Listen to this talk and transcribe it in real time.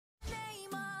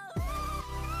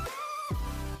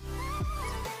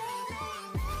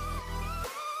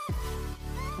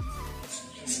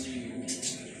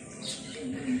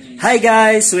Hi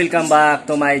guys! Welcome back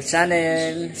to my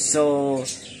channel. So,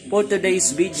 for today's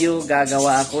video,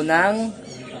 gagawa ako ng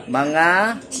mga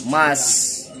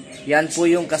mask. Yan po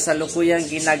yung kasalukuyang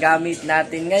ginagamit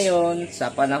natin ngayon sa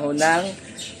panahon ng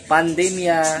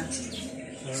pandemya.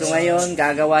 So ngayon,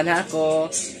 gagawa na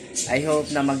ako. I hope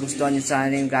na magustuhan nyo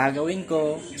sana yung gagawin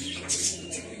ko.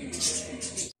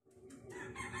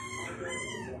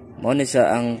 Muna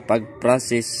siya ang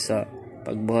pag-process sa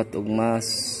pagbuhat og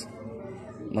mask.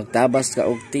 Magtabas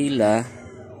ka og tila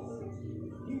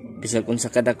bisag unsa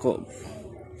kadako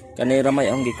kanira may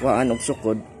ang gikwaan og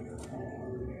sukod.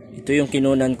 Ito yung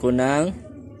kinunan ko ng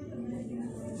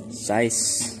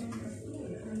size,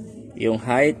 yung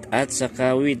height at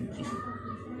saka width.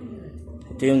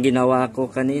 Ito yung ginawa ko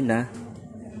kanina.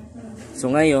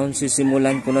 So ngayon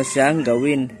sisimulan ko na siyang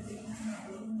gawin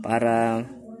para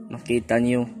makita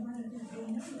niyo.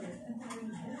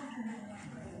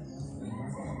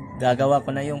 Gagawa ko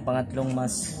na yung pangatlong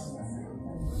mask.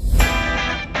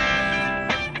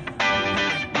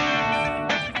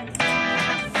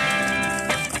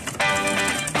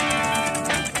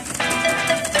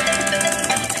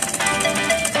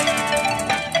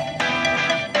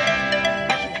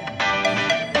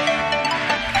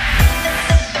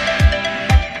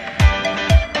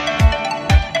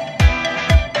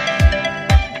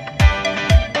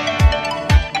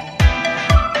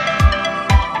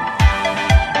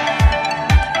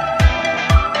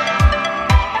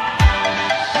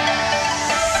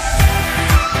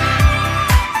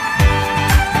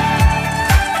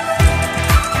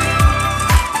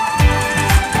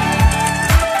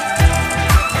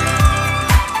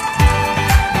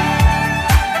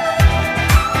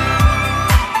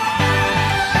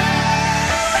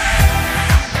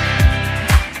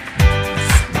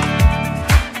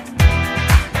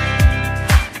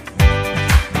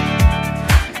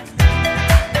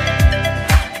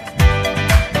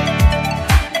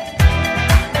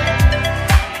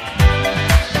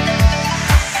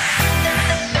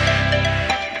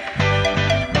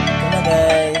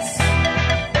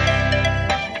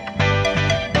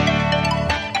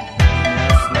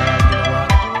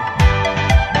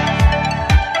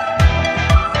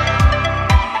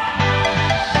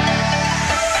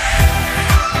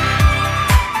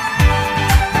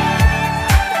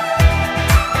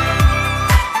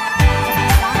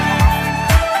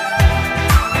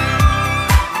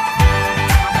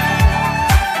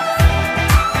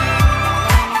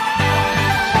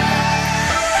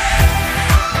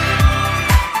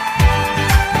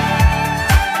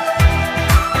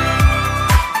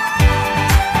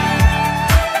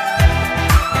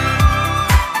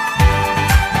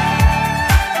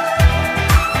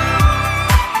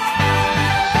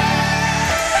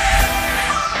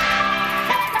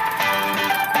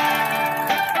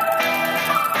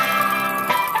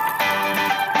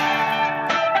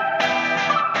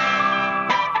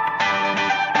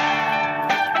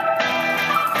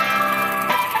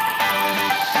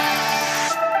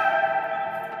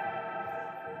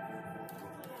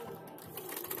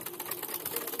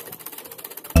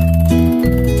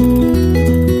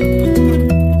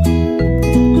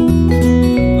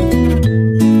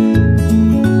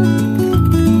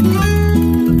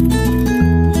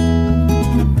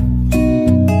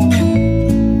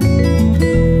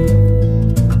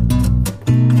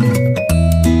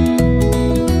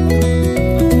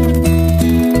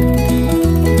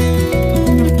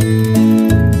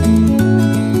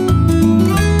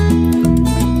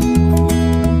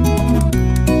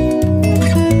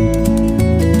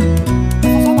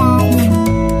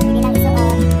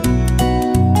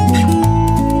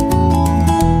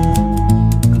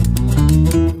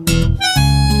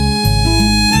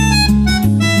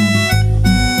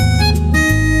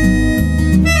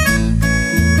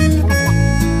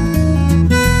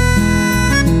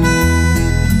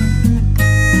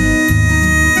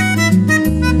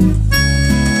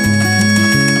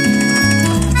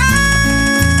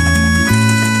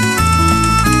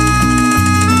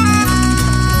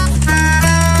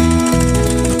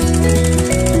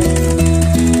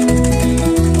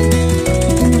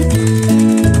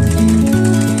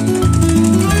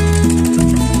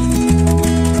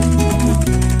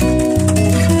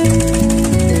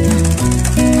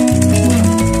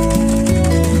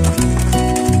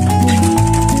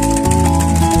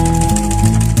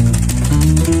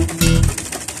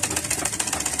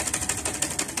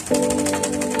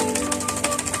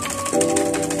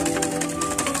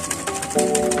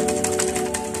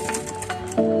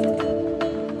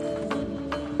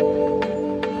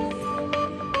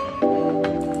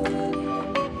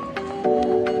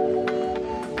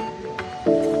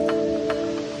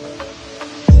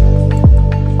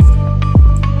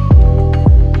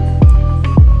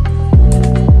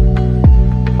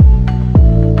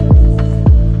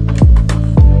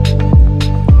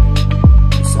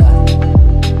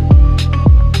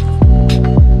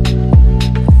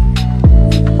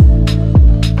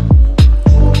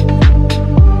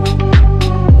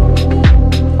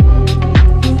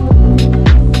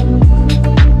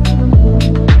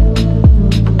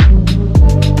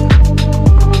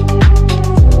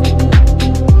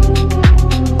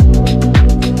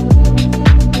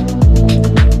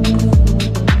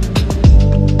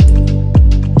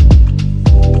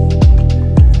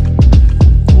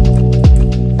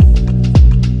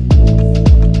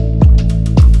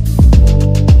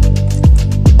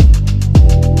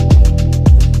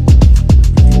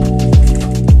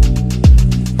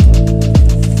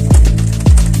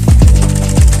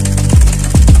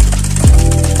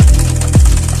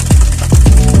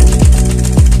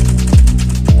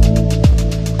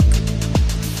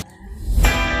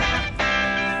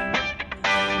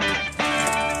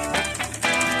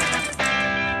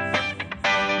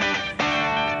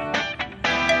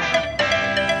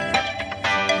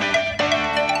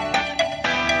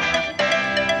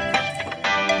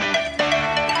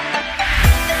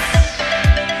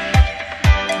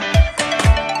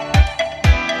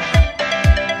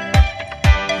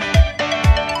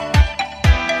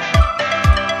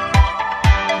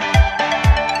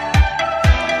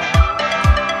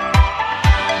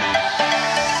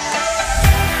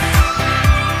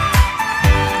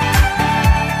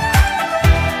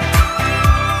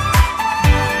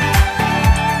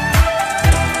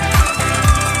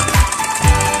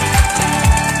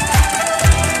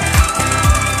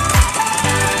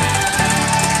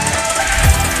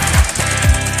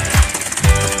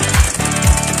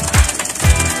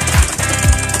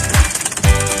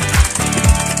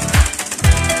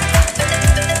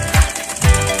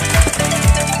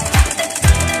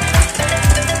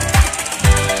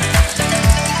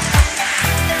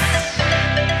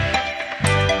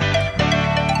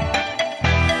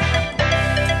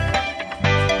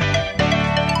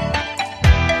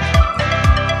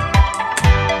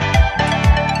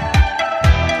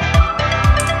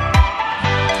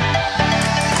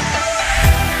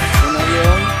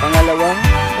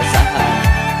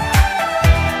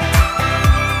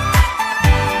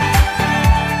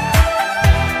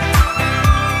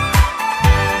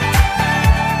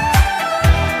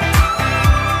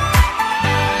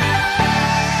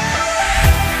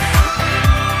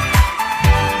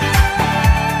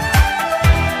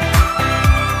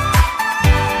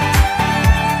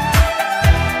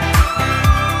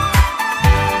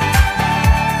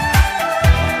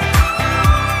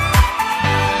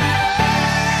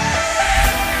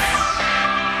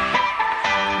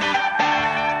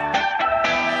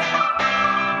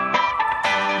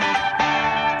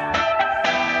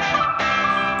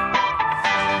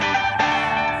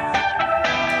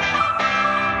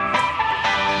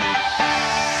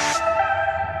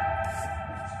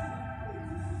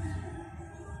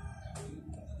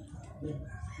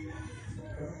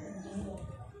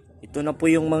 ito na po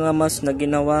yung mga mask na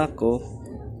ginawa ko.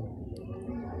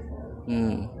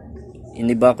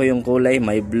 Iniba ko yung kulay,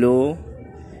 may blue,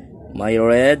 may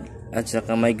red, at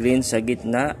saka may green sa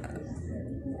gitna.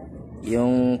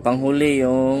 Yung panghuli,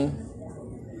 yung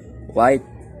white.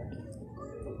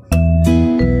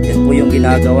 Yan po yung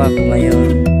ginagawa ko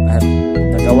ngayon. At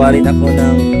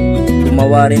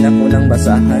gumawa rin ako ng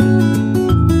basahan.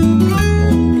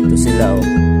 Ito sila, oh.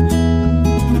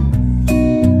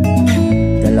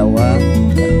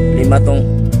 2,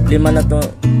 5 na to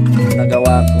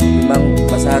nagawa ko. 5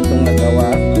 basahan tong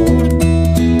nagawa ko.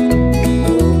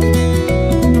 Ito.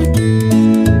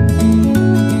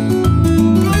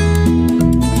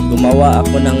 Gumawa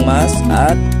ako ng mask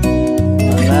at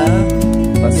mga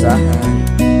basahan.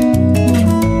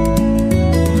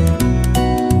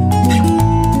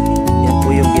 Yan po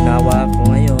yung ginawa ko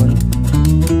ngayon.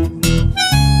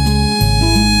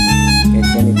 Kahit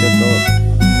ganito to,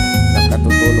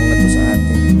 nakatutulong na to sa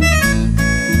atin.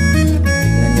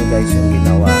 Tignan nyo guys yung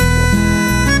ginawa ko.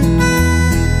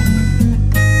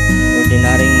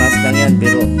 Ordinaryong mask lang yan,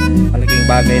 pero malaking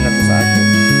bagay na to sa atin.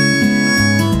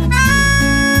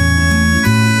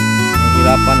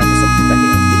 Nahihirapan ako sa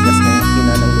pitahin ang bigas ng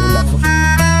makina ng lula ko.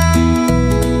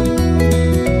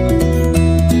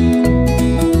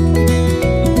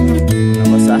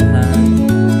 Nabasahan.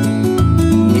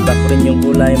 Iniba ko rin yung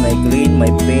kulay. May green,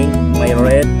 may pink, may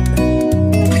red,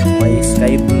 may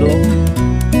sky blue,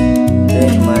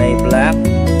 then may black,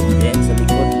 then sa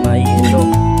likod may yellow.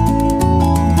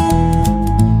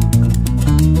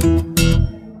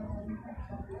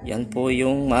 Yan po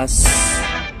yung mask.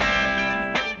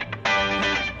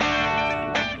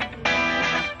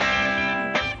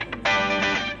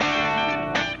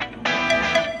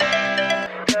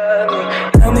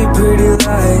 Tell me pretty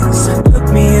lies, look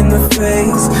me in the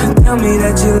face, tell me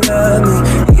that you love me,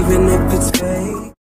 even if it's fake.